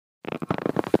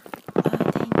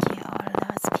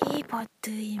people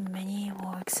doing many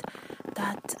works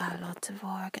that are lots of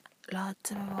work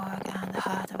and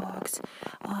hard works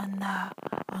on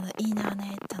the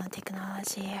internet and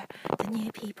technology. The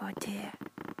new people do.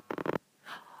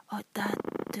 Oh, that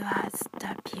was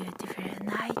the beautiful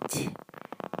night.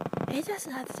 It was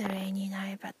not the rainy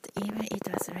night, but even it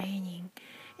was raining,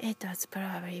 it was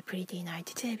probably pretty night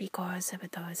too because of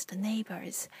the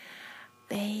neighbors.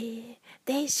 They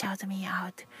shouted me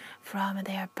out from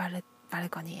their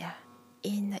balcony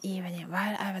in the evening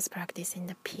while I was practicing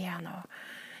the piano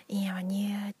in our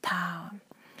new town.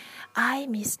 I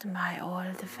missed my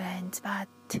old friends, but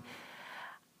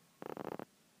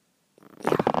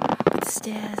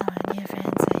still some new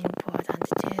friends are important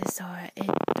too, so it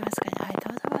was good. I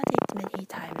thought about it many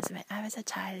times when I was a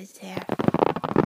child there.